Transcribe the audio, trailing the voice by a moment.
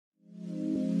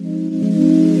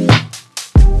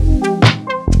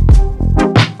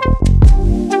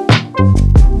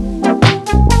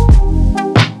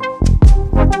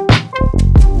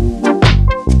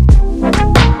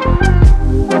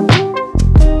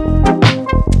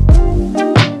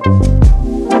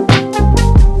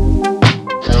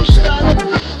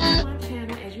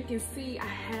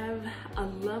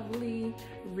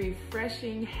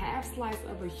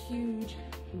of a huge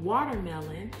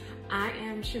watermelon. I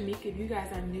am Shameka. If you guys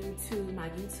are new to my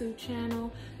YouTube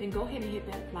channel, then go ahead and hit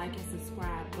that like and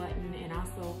subscribe button, and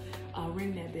also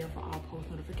ring that bell for all post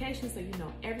notifications so you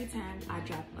know every time I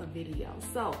drop a video.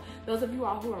 So those of you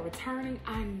all who are returning,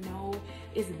 I know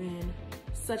it's been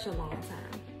such a long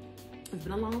time. It's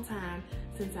been a long time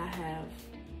since I have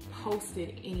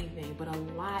posted anything, but a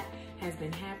lot has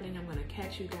been happening. I'm gonna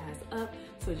catch you guys up,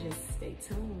 so just stay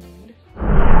tuned.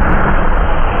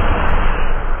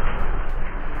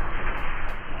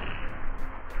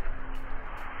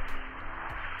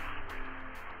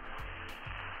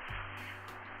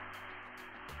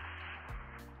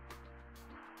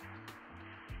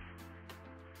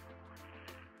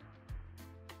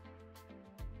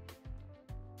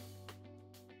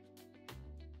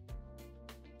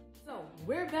 So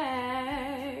we're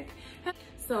back.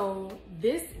 So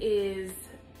this is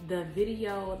the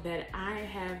video that I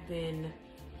have been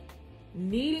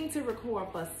needing to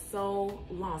record for so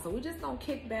long. So we're just gonna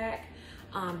kick back,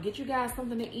 get you guys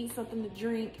something to eat, something to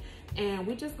drink, and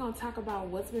we're just gonna talk about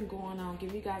what's been going on,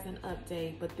 give you guys an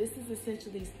update. But this is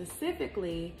essentially,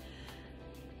 specifically,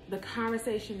 the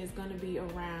conversation is gonna be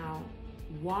around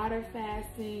water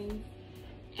fasting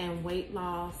and weight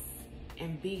loss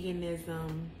and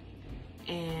veganism,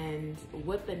 and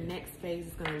what the next phase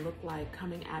is going to look like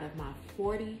coming out of my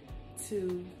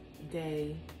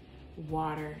 42-day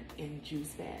water and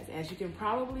juice fast. As you can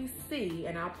probably see,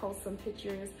 and I'll post some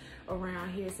pictures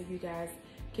around here so you guys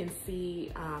can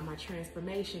see my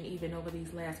transformation even over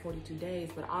these last 42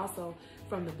 days, but also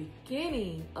from the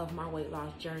beginning of my weight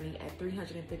loss journey at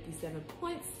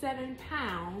 357.7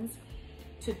 pounds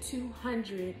to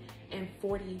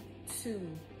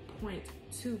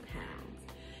 242.2 pounds.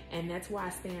 And that's where I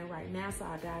stand right now. So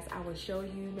guys, I will show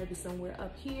you maybe somewhere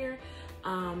up here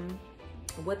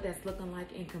what that's looking like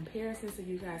in comparison, so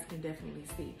you guys can definitely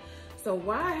see. So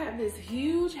why I have this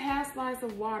huge half slice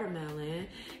of watermelon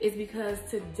is because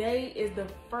today is the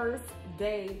first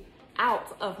day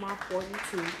out of my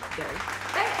 42-day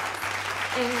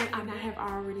fast. And I have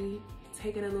already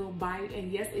taken a little bite, and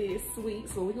yes, it is sweet.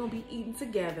 So we're gonna be eating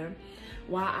together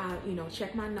while I,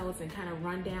 check my notes and kind of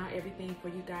run down everything for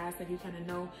you guys, so you kind of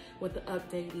know what the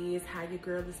update is, how your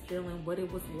girl is feeling, what it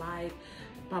was like,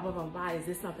 blah, blah, blah, blah. Is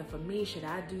this something for me? Should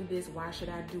I do this? Why should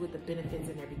I do it? The benefits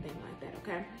and everything like that,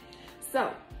 okay?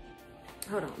 So,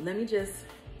 hold on. Let me just...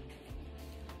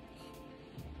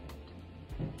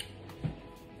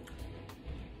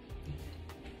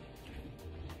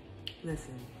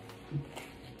 Listen.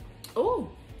 Oh,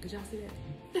 did y'all see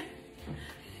that?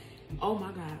 Oh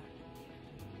my God.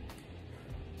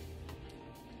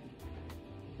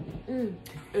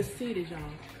 It's seeded, y'all.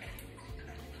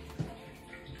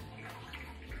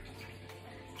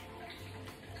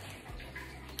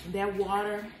 That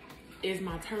water is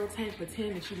my turtle tank.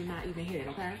 Pretend that you did not even hear it,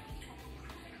 okay?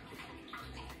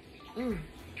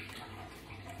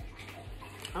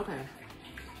 Okay.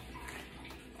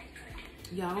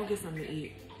 Y'all gonna get something to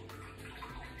eat.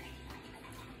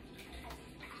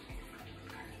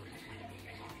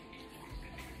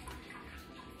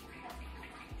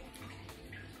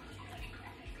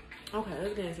 Okay,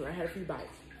 let's get into it. I had a few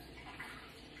bites.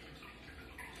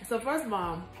 So first of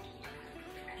all,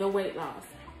 the weight loss.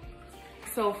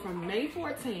 So from May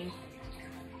 14th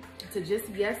to just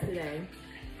yesterday,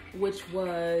 which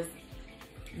was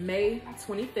May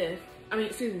 24th. I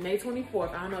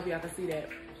don't know if y'all can see that.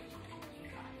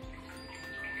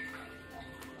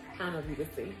 I don't know if you can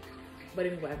see, but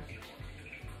anyway.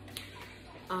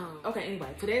 Okay,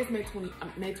 anyway, today is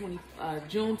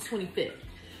June 25th.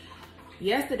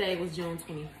 Yesterday was June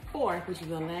 24th, which is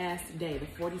the last day, the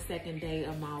 42nd day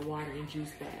of my water and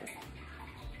juice fast.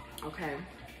 Okay.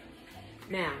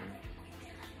 Now,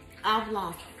 I've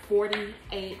lost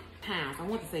 48 pounds. I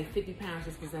want to say 50 pounds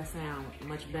just because that sounds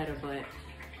much better, but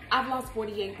I've lost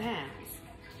 48 pounds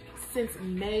since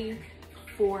May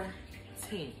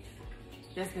 14th.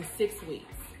 That's been 6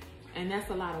 weeks, and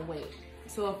that's a lot of weight.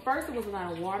 So at first it was a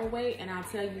lot of water weight, and I'll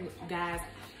tell you guys,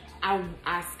 I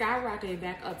skyrocketed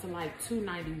back up to like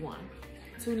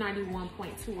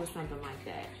 291.2 or something like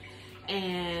that.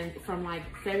 And from like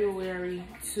February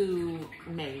to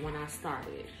May when I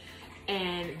started.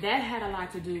 And that had a lot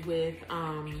to do with,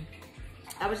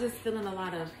 I was just feeling a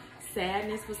lot of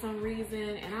sadness for some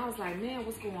reason. And I was like, man,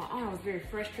 what's going on? I was very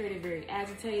frustrated, very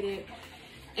agitated.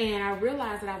 And I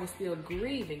realized that I was still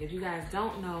grieving. If you guys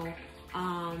don't know,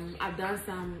 I've done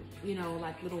some,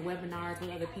 like little webinars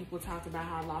with other people, talked about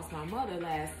how I lost my mother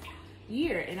last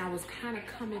year. And I was kind of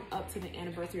coming up to the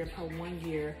anniversary of her 1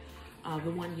 year,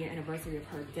 the 1 year anniversary of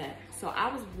her death. So I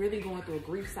was really going through a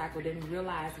grief cycle, didn't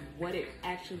realize what it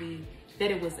actually that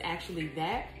it was actually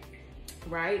that,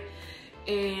 right?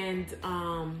 And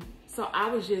so I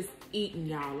was just eating,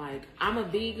 y'all. Like, I'm a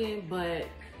vegan, but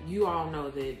you all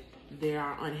know that there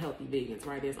are unhealthy vegans,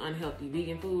 right? There's unhealthy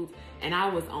vegan foods, and I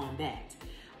was on that.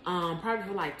 Probably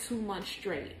for like 2 months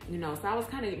straight, you know. So I was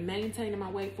kind of maintaining my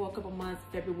weight for a couple months,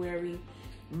 February,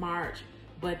 March,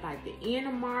 but like the end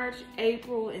of March,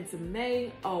 April into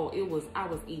May, I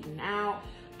was eating out.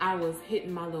 I was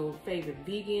hitting my little favorite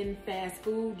vegan fast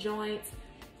food joints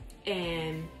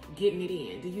and getting it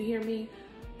in. Do you hear me?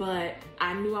 But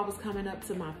I knew I was coming up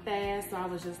to my fast, so I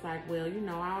was just like, well, you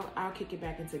know, I'll kick it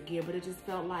back into gear. But it just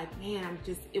felt like, man,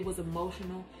 it was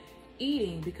emotional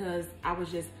eating, because I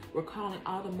was just recalling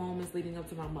all the moments leading up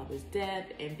to my mother's death,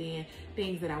 and then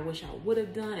things that I wish I would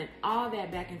have done, and all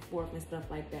that back and forth and stuff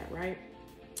like that, right?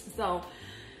 So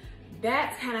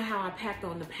that's kind of how I packed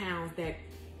on the pounds that,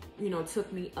 you know,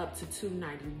 took me up to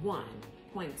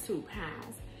 291.2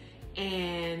 pounds.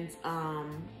 And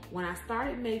when I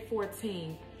started May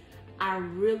 14th, I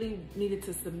really needed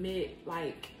to submit,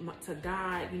 like, to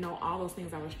God, you know, all those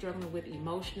things I was struggling with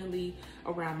emotionally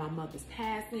around my mother's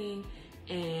passing,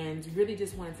 and really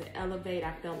just wanted to elevate.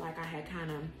 I felt like I had kind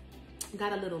of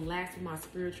got a little lax with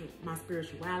my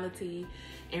spirituality,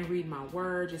 and read my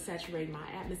word, just saturate my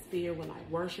atmosphere with like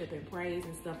worship and praise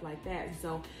and stuff like that. And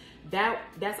so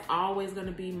that's always going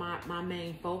to be my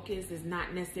main focus, is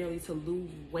not necessarily to lose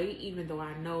weight, even though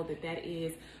I know that that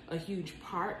is a huge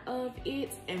part of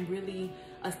it, and really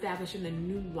establishing a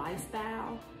new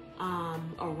lifestyle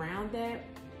around that,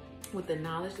 with the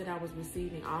knowledge that I was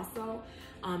receiving also,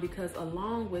 because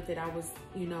along with it, I was,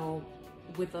 you know,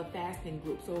 with a fasting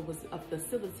group. So it was a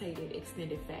facilitated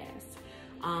extended fast,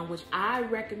 which I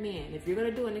recommend. If you're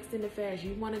gonna do an extended fast,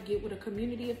 you wanna get with a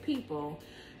community of people,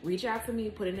 reach out to me,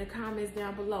 put it in the comments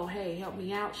down below. Hey, help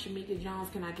me out, Shameka Jones,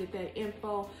 can I get that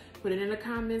info? Put it in the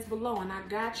comments below, and I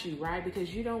got you, right?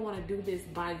 Because you don't wanna do this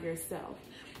by yourself.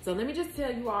 So let me just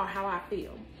tell you all how I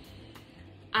feel.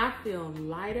 I feel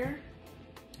lighter,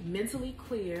 mentally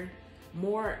clear,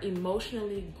 more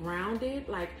emotionally grounded.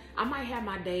 Like, I might have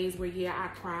my days where, yeah, I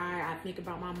cry, I think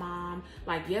about my mom.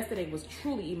 Like, yesterday was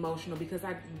truly emotional, because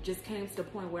I just came to the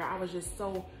point where I was just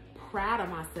so proud of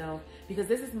myself, because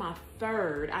this is my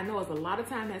third, I know it's a lot of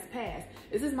time has passed,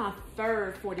 this is my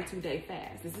third 42-day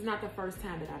fast. This is not the first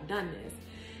time that I've done this.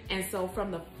 And so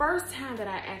from the first time that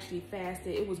I actually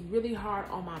fasted, it was really hard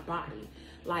on my body.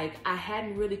 Like, I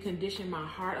hadn't really conditioned my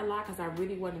heart a lot, because I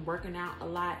really wasn't working out a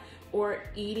lot or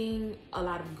eating a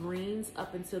lot of greens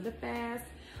up until the fast.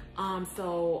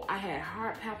 So I had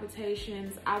heart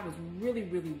palpitations. I was really,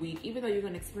 really weak. Even though you're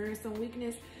gonna experience some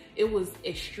weakness, it was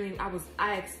extreme.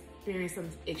 I experienced some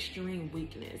extreme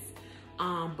weakness.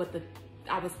 But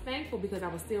I was thankful, because I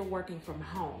was still working from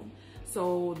home.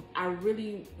 So I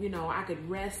really, you know, I could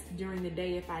rest during the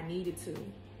day if I needed to.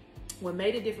 What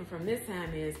made it different from this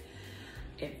time is,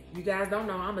 if you guys don't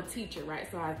know, I'm a teacher, right?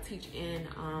 So I teach in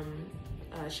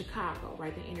Chicago,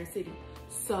 right, the inner city.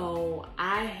 So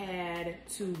I had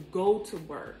to go to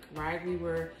work, right? We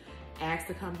were asked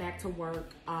to come back to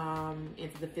work into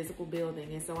the physical building,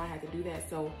 and so I had to do that.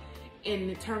 So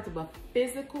in terms of a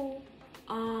physical,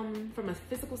 from a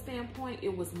physical standpoint,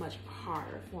 it was much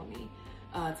harder for me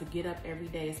to get up every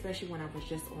day, especially when I was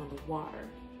just on the water.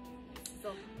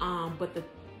 So, but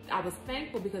I was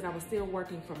thankful, because I was still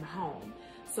working from home.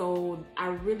 So I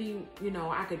really, you know,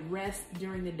 I could rest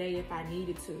during the day if I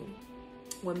needed to.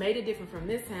 What made it different from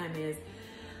this time is,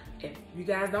 if you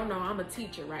guys don't know, I'm a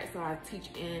teacher, right? So I teach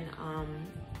in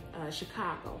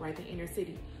Chicago, right, the inner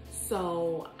city.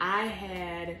 So I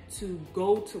had to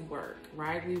go to work,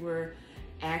 right? We were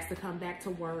asked to come back to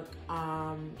work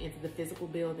into the physical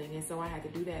building, and so I had to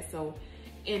do that. So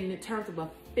in terms of a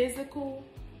physical,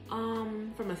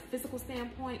 from a physical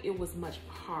standpoint, it was much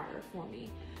harder for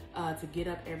me to get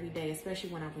up every day, especially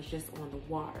when I was just on the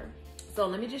water. So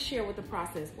let me just share what the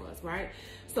process was, right?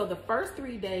 So the first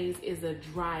 3 days is a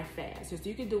dry fast. So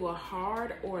you can do a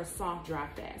hard or a soft dry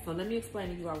fast. So let me explain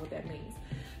to you all what that means.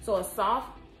 So a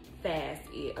soft dry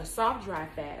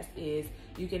fast is,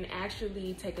 you can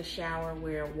actually take a shower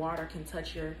where water can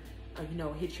touch your, you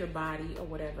know, hit your body or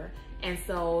whatever. And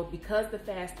so because the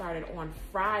fast started on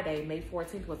Friday, May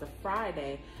 14th was a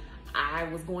Friday, I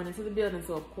was going into the building,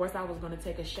 so of course I was going to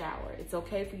take a shower. It's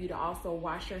okay for you to also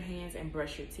wash your hands and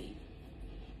brush your teeth.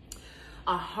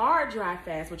 A hard dry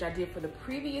fast, which I did for the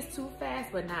previous 2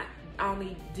 fasts, but I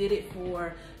only did it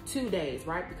for 2 days,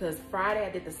 right? Because Friday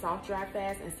I did the soft dry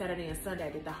fast, and Saturday and Sunday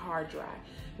I did the hard dry,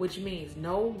 which means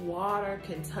no water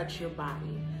can touch your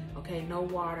body, okay? No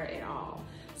water at all.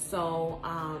 So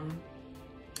I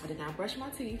did not brush my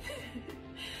teeth.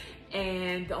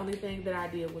 And the only thing that I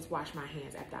did was wash my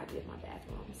hands after I did my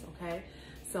bathrooms, okay?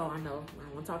 So I know I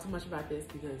don't want to talk too much about this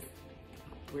because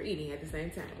we're eating at the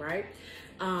same time, right?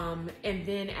 And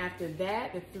then after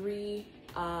that, the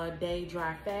 3-day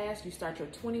dry fast, you start your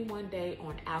 21-day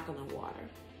on alkaline water.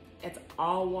 It's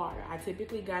all water. I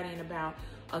typically got in about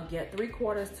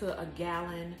 3/4 to a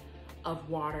gallon of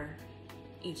water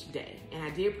each day. And I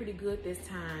did pretty good this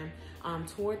time.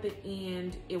 Toward the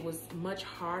end, it was much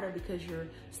harder because your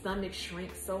stomach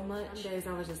shrinks so much. Some days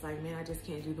I was just like, man, I just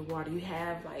can't do the water. You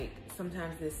have like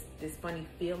sometimes this funny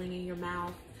feeling in your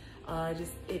mouth.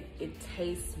 It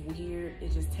tastes weird.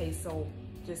 It just tastes so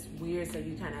just weird. So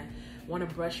you kind of want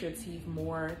to brush your teeth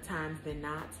more times than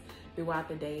not throughout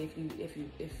the day if you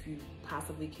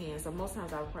possibly can. So most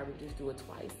times I would probably just do it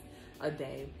twice a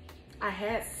day. I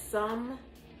had some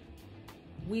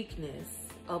weakness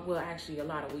well, actually a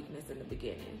lot of weakness in the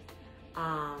beginning.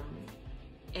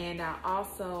 And I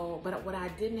also, but what I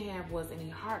didn't have was any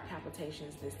heart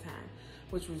palpitations this time,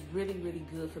 which was really, really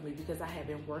good for me because I had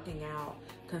been working out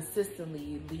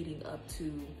consistently leading up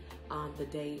to the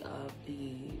day of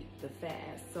the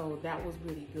fast. So that was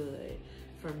really good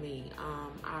for me.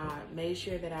 I made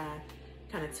sure that I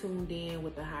kind of tuned in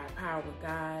with the higher power with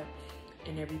God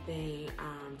and everything.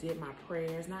 Did my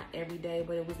prayers, not every day,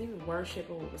 but it was even worship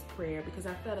or it was prayer, because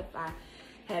I felt if I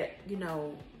had,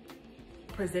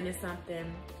 presented something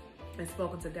and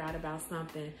spoken to God about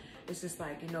something, it's just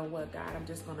like, you know what, God, I'm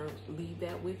just gonna leave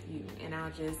that with you, and I'll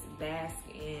just bask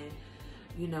in,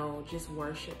 just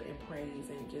worship and praise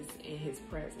and just in his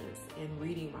presence and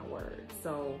reading my word.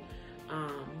 So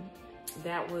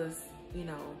that was,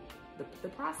 the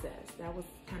process. That was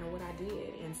kind of what I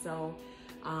did. And so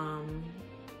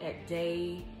at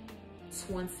day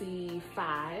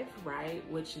 25, right,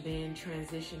 which then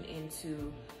transitioned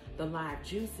into the live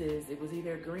juices, it was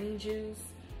either green juice,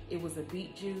 it was a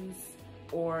beet juice,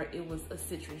 or it was a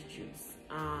citrus juice.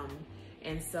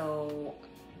 And so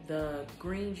the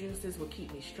green juices will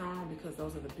keep me strong because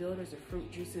those are the builders. The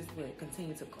fruit juices will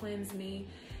continue to cleanse me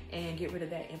and get rid of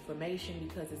that inflammation,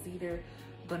 because it's either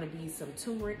going to be some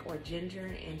turmeric or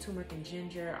ginger, and turmeric and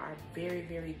ginger are very,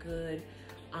 very good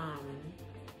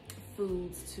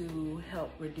foods to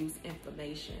help reduce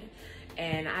inflammation.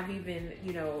 And I've even,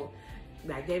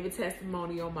 I gave a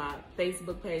testimony on my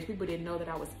Facebook page. People didn't know that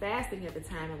I was fasting at the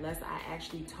time unless I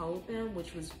actually told them,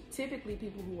 which was typically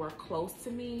people who were close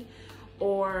to me,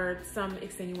 or some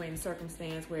extenuating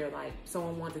circumstance where like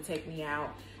someone wanted to take me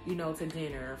out, to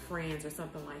dinner or friends or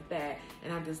something like that.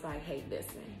 And I'm just like, hey,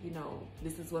 listen,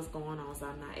 this is what's going on. So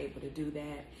I'm not able to do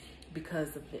that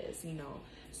because of this,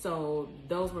 So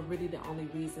those were really the only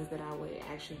reasons that I would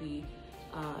actually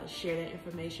share that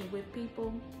information with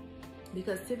people,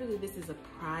 because typically this is a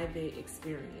private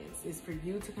experience. It's for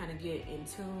you to kind of get in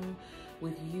tune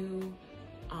with you,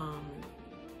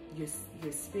 your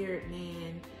spirit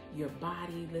man, your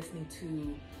body, listening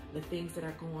to the things that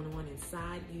are going on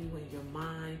inside you and your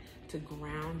mind to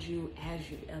ground you as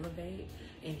you elevate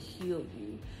and heal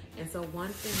you. And so one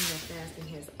thing that fasting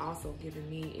has also given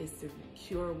me is to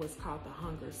cure what's called the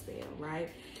hunger spell, right?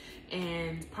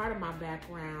 And part of my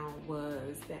background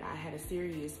was that I had a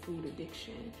serious food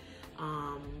addiction.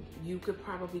 You could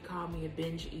probably call me a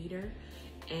binge eater,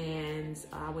 and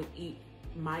I would eat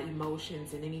my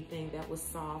emotions and anything that was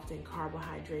soft and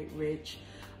carbohydrate rich.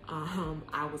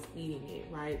 I was eating it,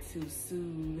 right, to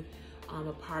soothe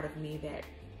a part of me that,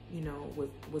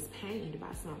 was pained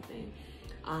by something.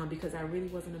 Because I really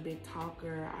wasn't a big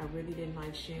talker. I really didn't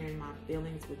like sharing my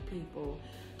feelings with people,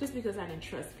 just because I didn't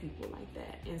trust people like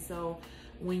that. And so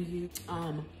when you,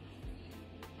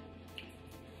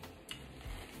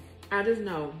 I just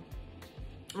know,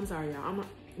 I'm sorry, y'all,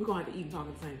 we're gonna have to eat and talk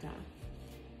at the same time.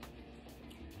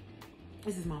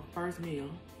 This is my first meal.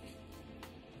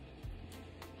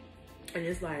 And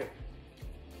it's like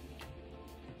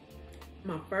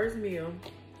my first meal.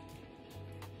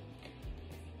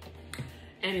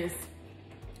 And it's,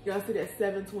 y'all see that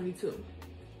 7:22.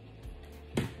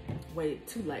 Wait,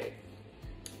 too late.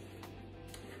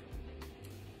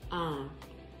 I'm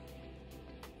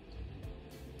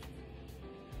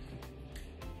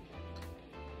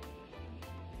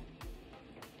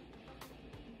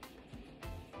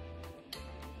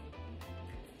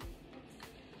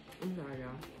sorry,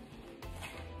 y'all.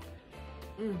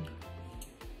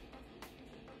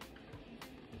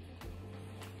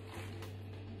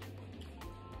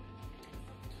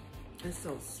 It's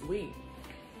so sweet.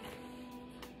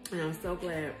 And I'm so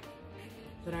glad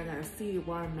that I got a seeded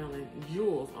watermelon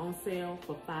Juice on sale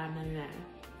for $5.99.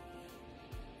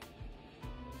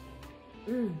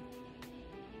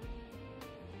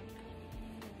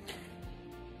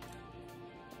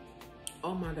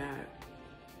 Oh my God.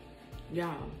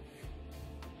 Y'all.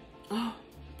 Oh.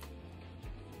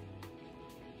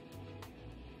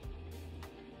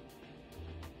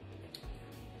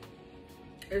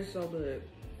 It's so good.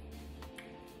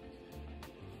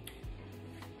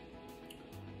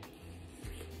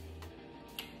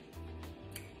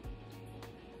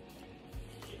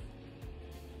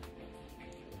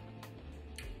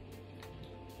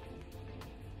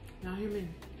 Y'all hear me?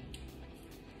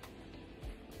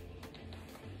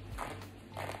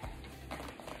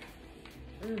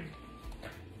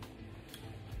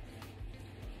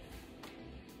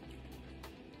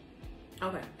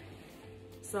 Okay,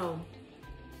 so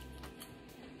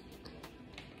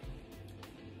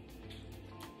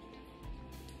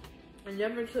I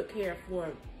never took care for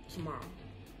tomorrow.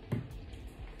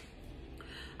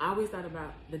 I always thought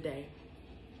about the day.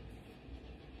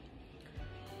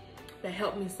 That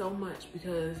helped me so much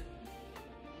because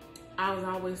I was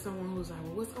always someone who's like,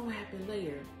 well, what's gonna happen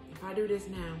later? If I do this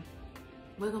now,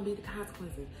 what's gonna be the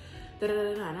consequences? Da, da,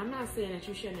 da, da. And I'm not saying that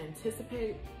you shouldn't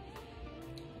anticipate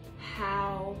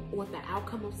what the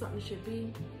outcome of something should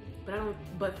be,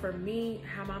 but for me,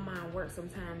 how my mind works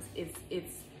sometimes, it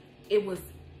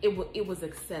was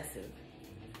excessive,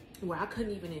 where I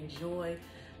couldn't even enjoy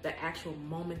the actual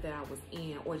moment that I was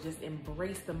in, or just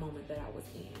embrace the moment that I was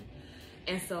in.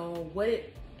 And so what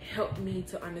it helped me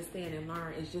to understand and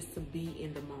learn is just to be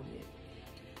in the moment.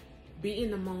 Be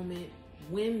in the moment,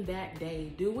 win that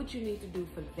day, do what you need to do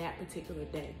for that particular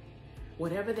day,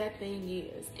 whatever that thing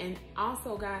is. And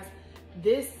also, guys,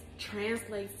 this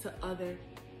translates to other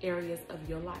areas of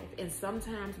your life. And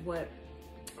sometimes what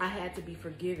I had to be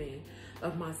forgiving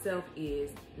of myself is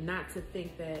not to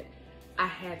think that I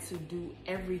had to do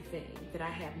everything that I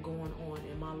have going on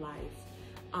in my life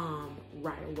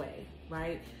right away,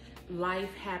 right?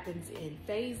 Life happens in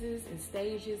phases and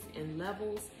stages and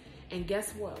levels. And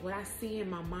guess what? What I see in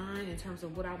my mind in terms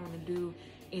of what I want to do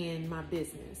in my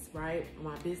business, right?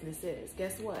 My business is,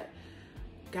 guess what?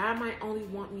 God might only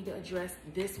want me to address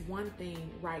this one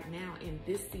thing right now in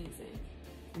this season.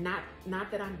 Not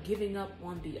that I'm giving up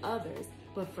on the others,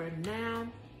 but for now,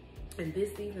 in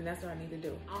this season, that's what I need to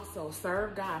do. Also,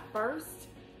 serve God first,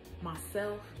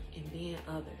 myself, and then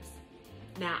others.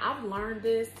 Now, I've learned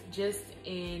this just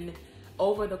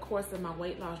over the course of my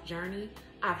weight loss journey.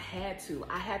 I had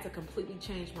to completely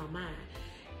change my mind.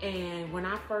 And when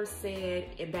I first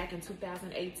said, back in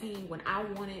 2018, when I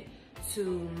wanted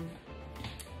to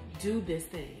do this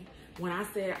thing, when I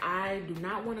said I do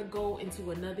not want to go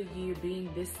into another year being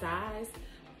this size,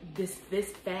 this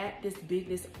fat, this big,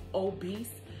 this obese,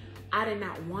 I did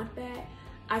not want that.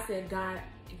 I said, God,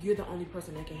 you're the only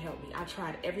person that can help me. I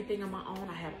tried everything on my own.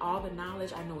 I have all the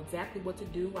knowledge. I know exactly what to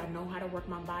do. I know how to work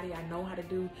my body. I know how to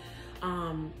do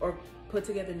or put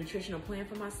together a nutritional plan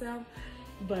for myself.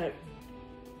 But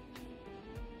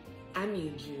I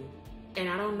need you. And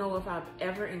I don't know if I've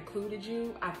ever included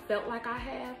you. I felt like I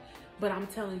have, but I'm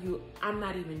telling you, I'm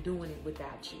not even doing it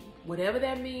without you. Whatever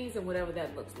that means and whatever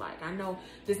that looks like. I know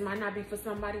this might not be for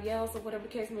somebody else or whatever the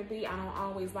case may be. I don't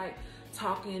always like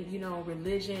talking,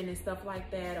 religion and stuff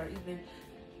like that, or even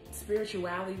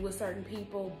spirituality with certain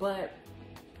people, but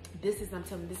I'm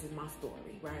telling you, this is my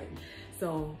story, right?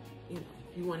 So, if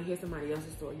you want to hear somebody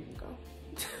else's story, you can go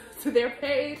to their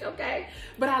page, okay?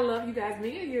 But I love you guys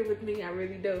being here with me. I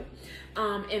really do.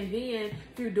 And then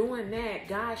through doing that,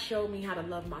 God showed me how to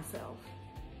love myself.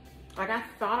 Like, I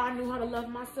thought I knew how to love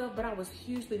myself, but I was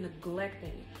hugely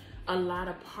neglecting a lot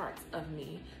of parts of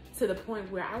me, to the point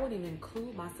where I wouldn't even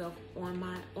include myself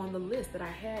on the list that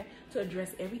I had to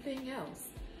address everything else.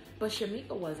 But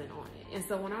Shameka wasn't on it. And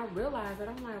so when I realized that,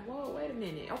 I'm like, whoa, wait a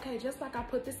minute. Okay, just like I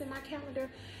put this in my calendar,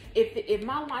 if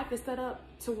my life is set up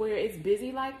to where it's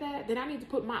busy like that, then I need to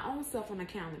put my own self on the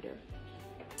calendar.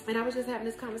 And I was just having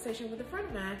this conversation with a friend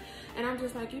of mine, and I'm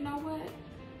just like, you know what?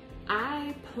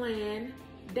 I plan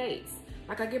dates.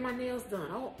 Like, I get my nails done.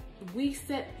 Oh, we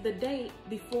set the date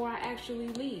before I actually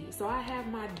leave. So I have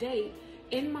my date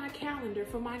in my calendar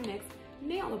for my next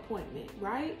nail appointment,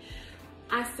 right?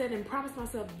 I said and promised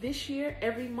myself this year,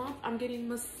 every month, I'm getting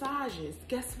massages.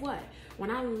 Guess what? When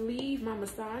I leave my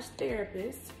massage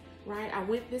therapist, right, I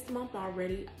went this month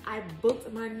already, I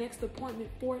booked my next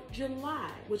appointment for July,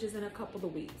 which is in a couple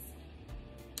of weeks,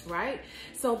 right?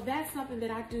 So that's something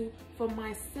that I do for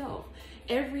myself.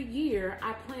 Every year,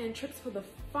 I plan trips for the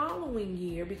following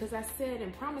year because I said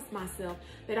and promised myself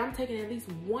that I'm taking at least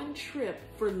one trip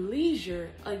for leisure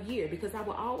a year, because I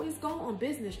will always go on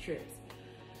business trips.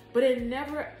 But it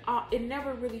never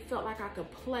really felt like I could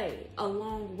play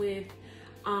along with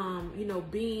you know,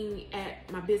 being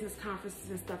at my business conferences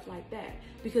and stuff like that,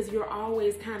 because you're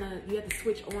always you have to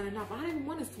switch on and off. I didn't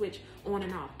want to switch on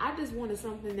and off. I just wanted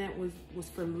something that was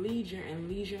for leisure and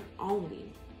leisure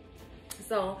only.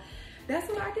 So that's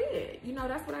what I did. You know,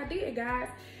 that's what I did, guys.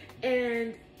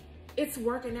 And it's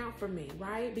working out for me,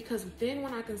 right? Because then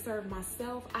when I can serve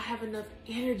myself, I have enough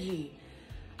energy.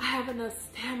 I have enough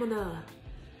stamina.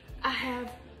 I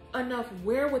have enough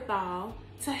wherewithal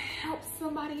to help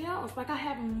somebody else. Like, I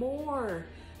have more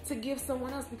to give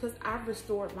someone else because I've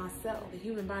restored myself. The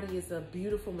human body is a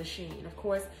beautiful machine. Of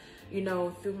course, you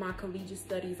know, through my collegiate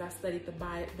studies, I studied the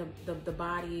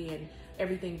body and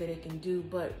everything that it can do.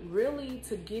 But really,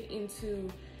 to get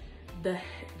into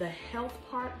the health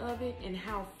part of it and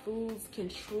how foods can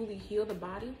truly heal the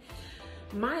body,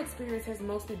 my experience has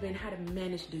mostly been how to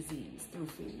manage disease through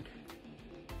food.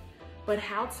 But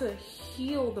how to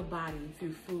heal the body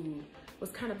through food was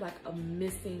kind of like a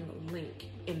missing link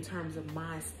in terms of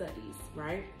my studies,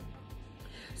 right?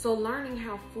 So learning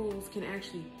how foods can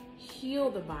actually heal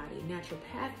the body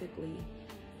naturopathically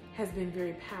has been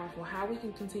very powerful. How we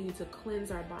can continue to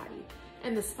cleanse our body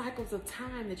and the cycles of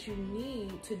time that you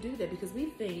need to do that. Because we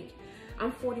think,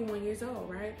 I'm 41 years old,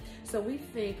 right? So we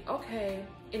think, okay,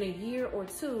 in a year or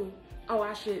two, oh,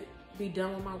 I should be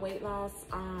done with my weight loss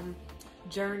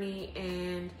journey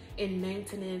and in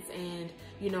maintenance, and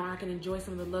you know, I can enjoy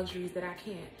some of the luxuries that I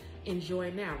can't enjoy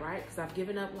now, right? Because I've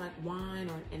given up like wine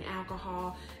and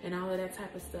alcohol and all of that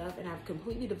type of stuff, and I've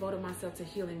completely devoted myself to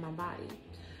healing my body.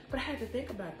 But I had to think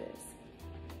about this,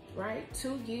 right?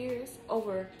 2 years,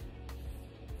 over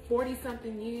 40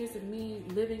 something years of me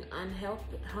living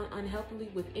unhealthily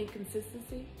with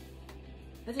inconsistency.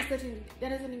 That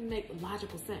doesn't even make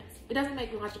logical sense. It doesn't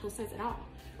make logical sense at all,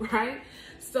 right?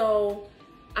 So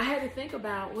I had to think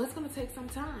about, well, it's gonna take some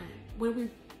time. When we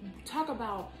talk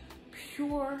about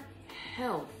pure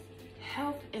health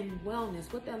and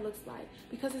wellness, what that looks like,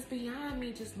 because it's beyond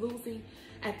me just losing,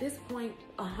 at this point,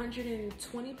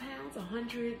 120 pounds,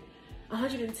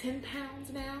 110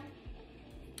 pounds now,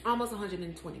 almost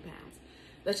 120 pounds.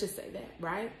 Let's just say that,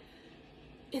 right?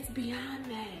 It's beyond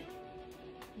that.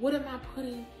 What am I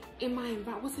putting in my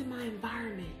environment? What's in my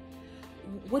environment?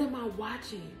 What am I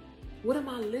watching? What am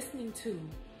I listening to?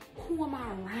 Who am I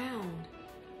around?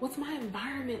 What's my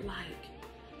environment like?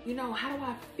 You know, how do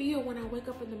I feel when I wake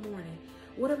up in the morning?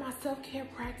 What are my self-care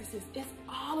practices? It's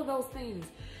all of those things.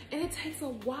 And it takes a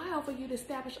while for you to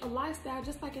establish a lifestyle,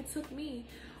 just like it took me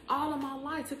all of my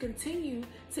life to continue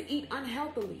to eat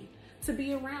unhealthily, to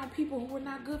be around people who were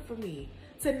not good for me,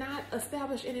 to not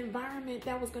establish an environment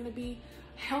that was going to be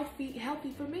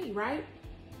healthy for me, right?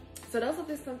 So those are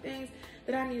just some things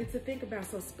that I needed to think about.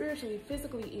 So spiritually,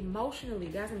 physically, emotionally,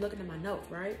 guys, I'm looking at my notes,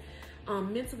 right?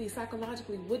 Mentally,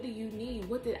 psychologically, what do you need?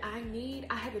 What did I need?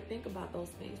 I had to think about those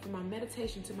things, from my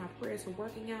meditation to my prayers, to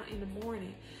working out in the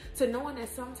morning, to knowing that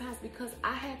sometimes, because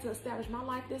I had to establish my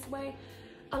life this way,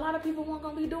 a lot of people weren't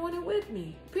going to be doing it with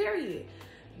me, period.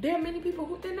 There are many people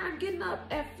who, they're not getting up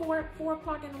at 4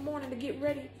 o'clock in the morning to get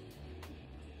ready,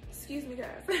 excuse me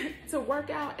guys, to work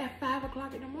out at 5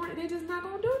 o'clock in the morning. They're just not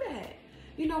going to do that.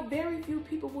 You know, very few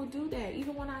people will do that.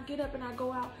 Even when I get up and I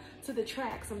go out to the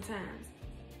track sometimes,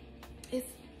 it's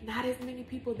not as many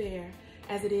people there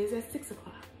as it is at 6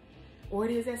 o'clock, or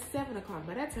it is at 7 o'clock.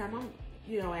 By that time, I'm,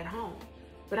 you know, at home.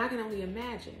 But I can only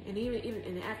imagine. And even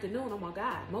in the afternoon, oh my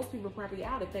God, most people are probably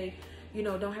out if they, you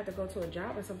know, don't have to go to a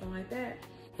job or something like that.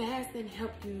 Fasting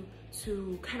helped you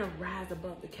to kind of rise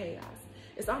above the chaos.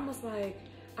 It's almost like,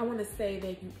 I want to say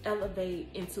that you elevate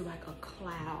into like a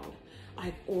cloud,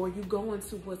 like, or you go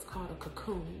into what's called a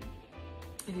cocoon,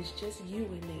 and it's just you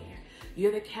in there.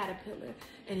 You're the caterpillar,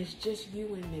 and it's just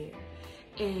you in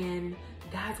there. And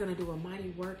God's gonna do a mighty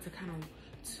work to kind of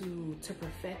to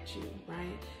perfect you,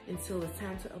 right? Until it's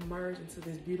time to emerge into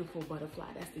this beautiful butterfly.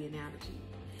 That's the analogy.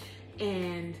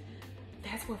 And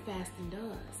that's what fasting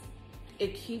does.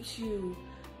 It keeps you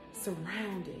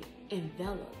surrounded,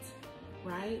 enveloped,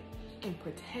 right? And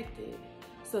protected,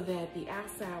 so that the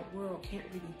outside world can't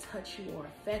really touch you or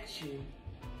affect you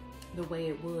the way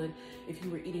it would if you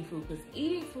were eating food. Because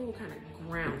eating food kind of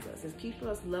grounds us. It keeps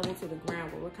us level to the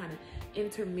ground, where we're kind of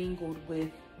intermingled with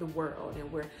the world,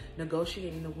 and we're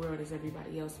negotiating the world as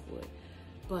everybody else would.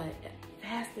 But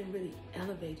fasting really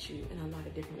elevates you in a lot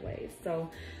of different ways. So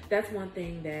that's one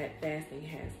thing that fasting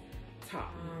has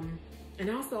taught. And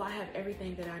also, I have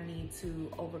everything that I need to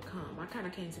overcome. I kind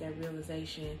of came to that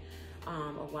realization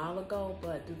a while ago,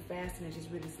 but through fasting, it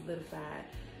just really solidified.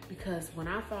 Because when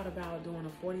I thought about doing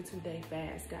a 42-day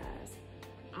fast, guys,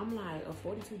 I'm like, a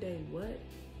 42-day what?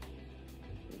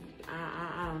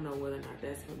 I don't know whether or not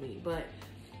that's for me. But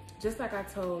just like I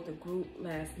told the group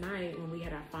last night when we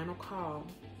had our final call,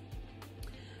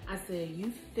 I said,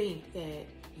 you think that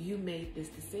you made this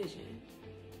decision.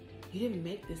 You didn't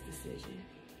make this decision.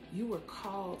 You were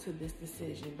called to this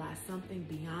decision by something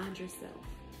beyond yourself,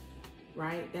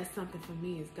 right? That's something for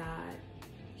me is God.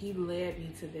 He led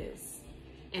me to this.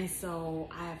 And so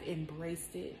I've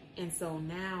embraced it. And so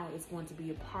now it's going to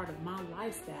be a part of my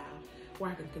lifestyle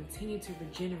where I can continue to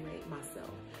regenerate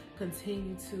myself,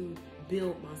 continue to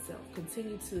build myself,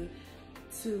 continue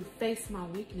to face my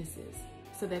weaknesses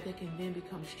so that they can then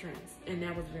become strengths. And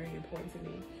that was very important to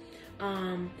me.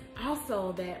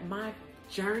 Also that my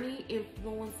journey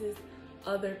influences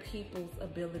other people's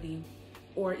ability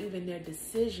or even their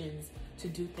decisions to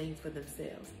do things for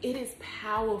themselves. It is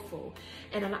powerful.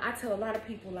 And I tell a lot of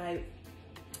people, like,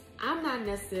 I'm not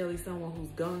necessarily someone who's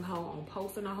gung-ho on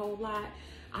posting a whole lot.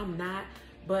 I'm not.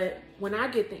 But when I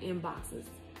get the inboxes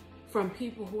from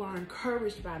people who are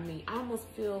encouraged by me, I almost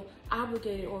feel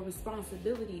obligated or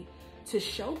responsibility to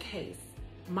showcase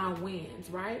my wins,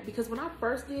 right? Because when I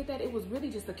first did that, it was really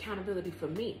just accountability for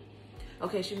me.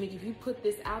 Okay, Shameka, if you put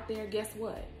this out there, guess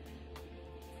what?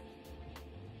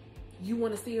 You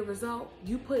want to see a result?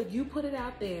 You put it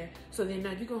out there, so then now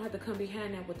you're going to have to come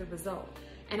behind that with the result.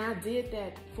 And I did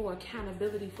that for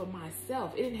accountability for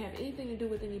myself. It didn't have anything to do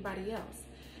with anybody else.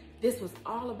 This was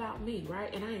all about me,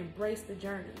 right? And I embraced the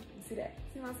journey. You see that?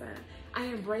 See what I'm saying? I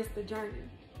embraced the journey,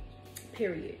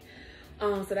 period.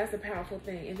 So that's a powerful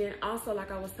thing. And then also,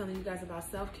 like I was telling you guys about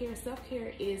self-care,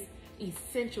 self-care is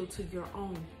essential to your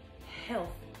own health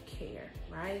care,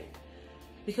 right?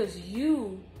 Because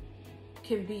you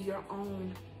can be your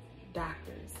own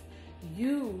doctors.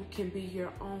 You can be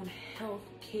your own health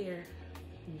care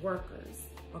workers,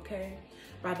 okay?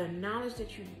 By the knowledge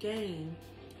that you gain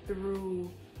through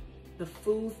the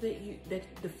foods that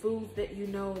you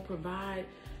know provide,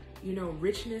 you know,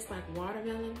 richness, like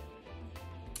watermelon.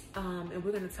 And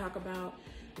we're going to talk about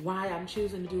why I'm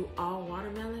choosing to do all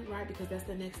watermelon, right? Because that's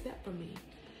the next step for me.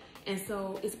 And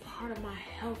so it's part of my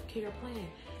healthcare plan.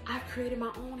 I've created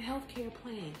my own healthcare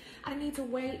plan. I didn't need to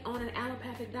wait on an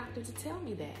allopathic doctor to tell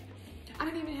me that. I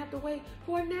didn't even have to wait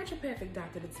for a naturopathic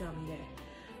doctor to tell me that.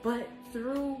 But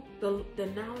through the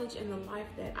knowledge and the life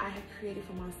that I have created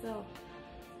for myself,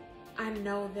 I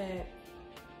know that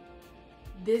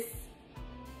this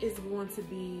is going to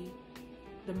be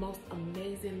the most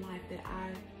amazing life that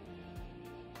I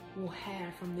will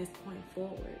have from this point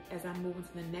forward as I move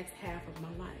into the next half of my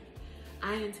life.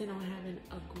 I intend on having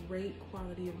a great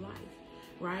quality of life,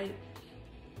 right?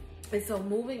 And so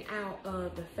moving out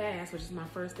of the fast, which is my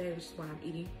first day, which is why I'm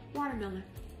eating watermelon.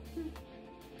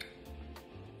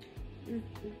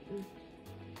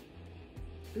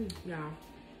 Y'all,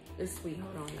 it's sweet.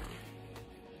 Hold on, y'all.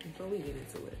 Before we get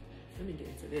into it, let me get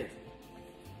into this.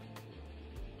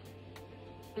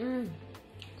 Y'all.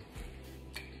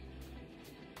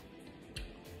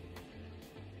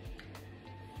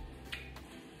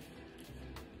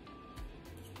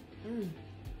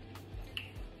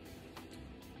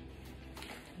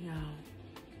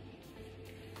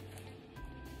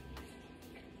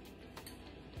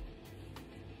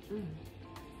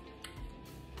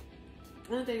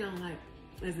 One thing I don't like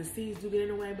is the seeds do get in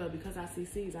the way, but because I see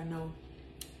seeds, I know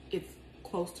it's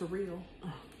close to real.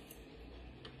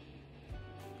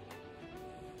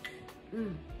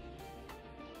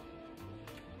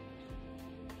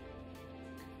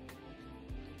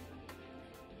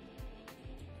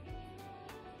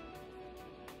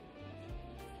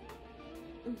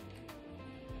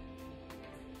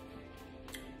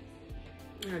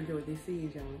 I gotta deal with these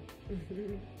seeds, y'all.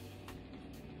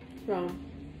 So, oh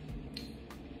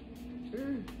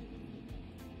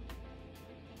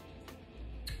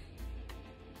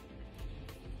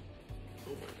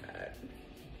my God.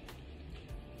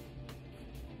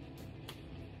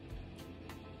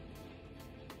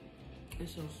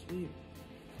 It's so sweet.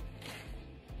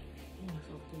 Oh, it's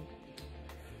so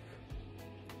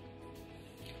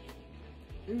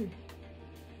good.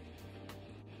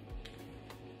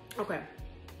 Okay.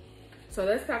 So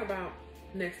let's talk about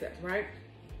next steps, right?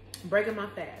 Breaking my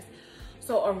fast.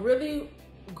 So a really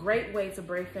great way to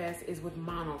break fast is with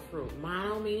mono fruit.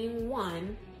 Mono meaning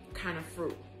one kind of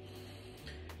fruit.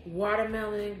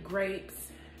 Watermelon,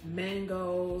 grapes,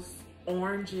 mangoes,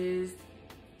 oranges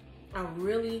are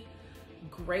really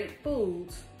great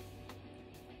foods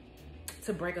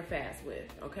to break a fast with,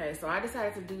 okay? So I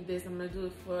decided to do this. I'm gonna do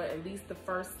it for at least the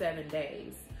first 7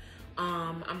 days.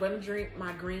 I'm gonna drink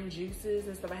my green juices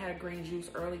and stuff. I had a green juice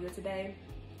earlier today.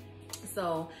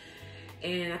 So,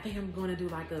 and I think I'm gonna do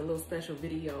like a little special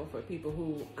video for people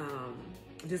who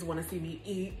just want to see me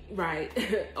eat, right,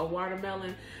 a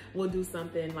watermelon, we'll do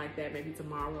something like that maybe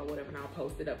tomorrow or whatever, and I'll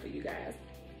post it up for you guys.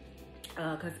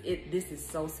 Because this is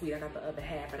so sweet. I got the other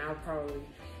half, and I'll probably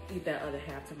eat that other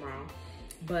half tomorrow.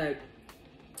 But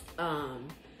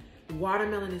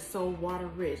watermelon is so water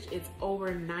rich. It's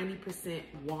over 90%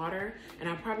 water, and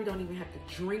I probably don't even have to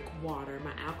drink water,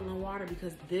 my alkaline water,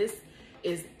 because this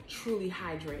is truly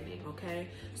hydrating, okay?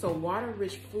 So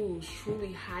water-rich foods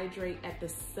truly hydrate at the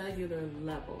cellular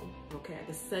level, okay? At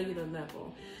the cellular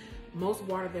level. Most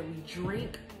water that we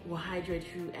drink will hydrate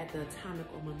you at the atomic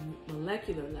or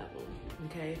molecular level,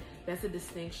 okay? That's a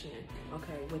distinction,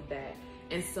 okay, with that.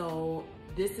 And so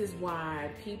this is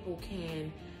why people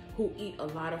who eat a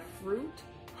lot of fruit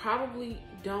probably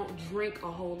don't drink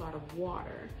a whole lot of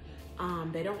water.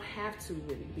 They don't have to,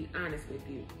 really, to be honest with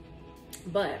you.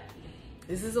 But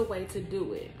this is a way to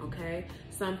do it, okay?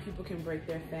 Some people can break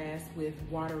their fast with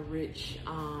water-rich,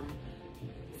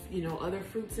 you know, other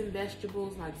fruits and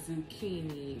vegetables like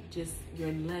zucchini, just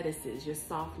your lettuces, your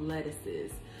soft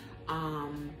lettuces,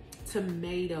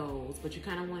 tomatoes, but you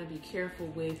kind of want to be careful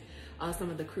with some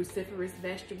of the cruciferous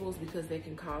vegetables because they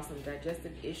can cause some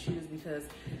digestive issues because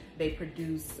they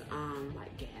produce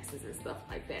like gases and stuff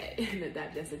like that. And the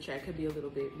digestive tract could be a little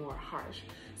bit more harsh.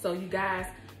 So you guys,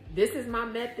 this is my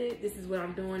method. This is what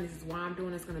I'm doing. This is why I'm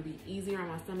doing it. It's going to be easier on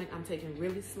my stomach. I'm taking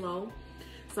really slow.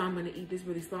 So I'm going to eat this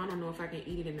really slow. I don't know if I can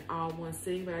eat it in all one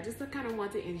sitting, but I just kind of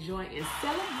want to enjoy and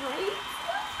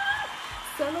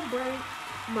celebrate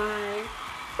my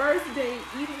first day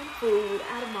eating food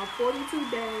out of my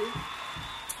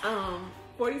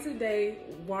 42-day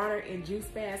water and juice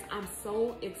fast. I'm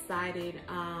so excited.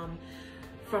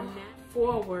 From that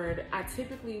forward, I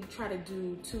typically try to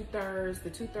do 2/3, the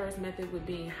 2/3 method with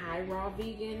being high raw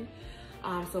vegan.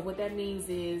 So what that means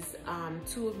is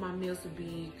 2 of my meals would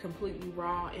be completely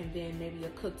raw, and then maybe a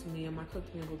cooked meal. My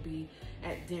cooked meal would be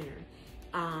at dinner.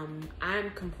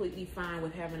 I'm completely fine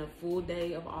with having a full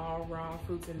day of all raw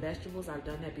fruits and vegetables. I've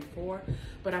done that before,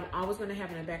 but I'm always going to have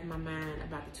in the back of my mind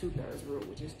about the 2/3 rule,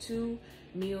 which is 2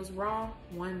 meals raw,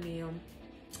 1 meal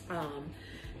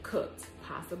cooked,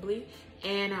 possibly.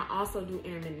 And I also do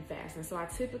intermittent fasting. So I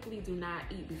typically do not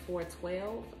eat before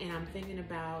 12, and I'm thinking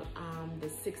about the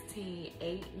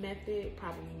 16-8 method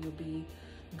probably will be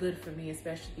good for me,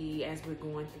 especially as we're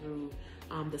going through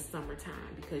the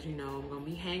summertime, because you know I'm gonna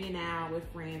be hanging out with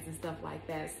friends and stuff like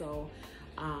that. So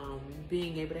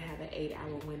being able to have an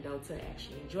 8-hour window to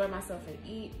actually enjoy myself and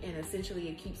eat, and essentially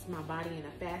it keeps my body in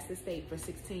a fasted state for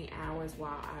 16 hours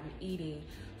while I'm eating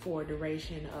for a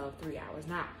duration of 8 hours,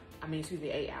 not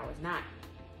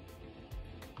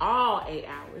all 8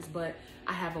 hours, but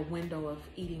I have a window of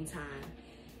eating time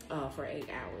for 8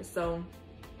 hours. So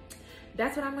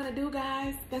that's what I'm gonna do,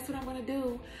 guys. That's what I'm gonna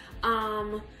do.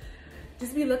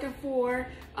 Just be looking for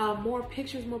more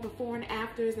pictures, more before and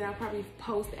afters that I'll probably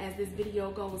post as this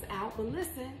video goes out. But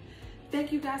listen,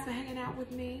 thank you guys for hanging out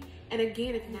with me. And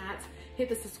again, if not, hit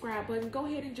the subscribe button. Go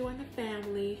ahead and join the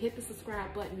family. Hit the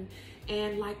subscribe button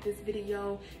and like this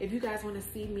video. If you guys want to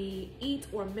see me eat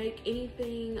or make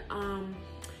anything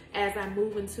as I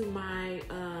move into my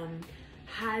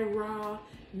high raw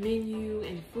menu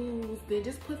and foods, then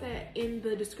just put that in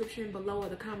the description below or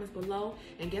the comments below,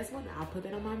 and guess what, I'll put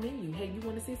that on my menu. Hey, you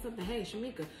want to see something? Hey,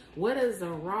 Shameka, what does a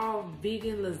raw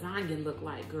vegan lasagna look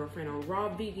like, girlfriend? Or raw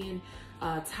vegan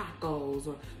tacos,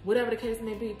 or whatever the case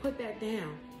may be? Put that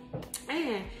down.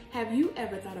 And have you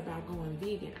ever thought about going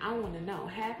vegan? I want to know.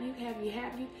 Have you?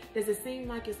 Does it seem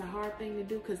like it's a hard thing to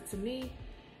do? Because to me,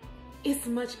 it's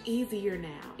much easier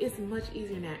now. It's much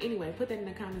easier now. Anyway, put that in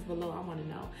the comments below. I want to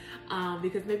know,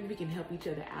 because maybe we can help each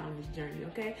other out on this journey,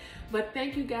 okay? But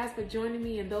thank you guys for joining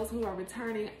me, and those who are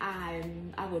returning, I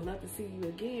would love to see you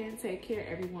again. Take care,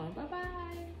 everyone.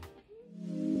 Bye-bye.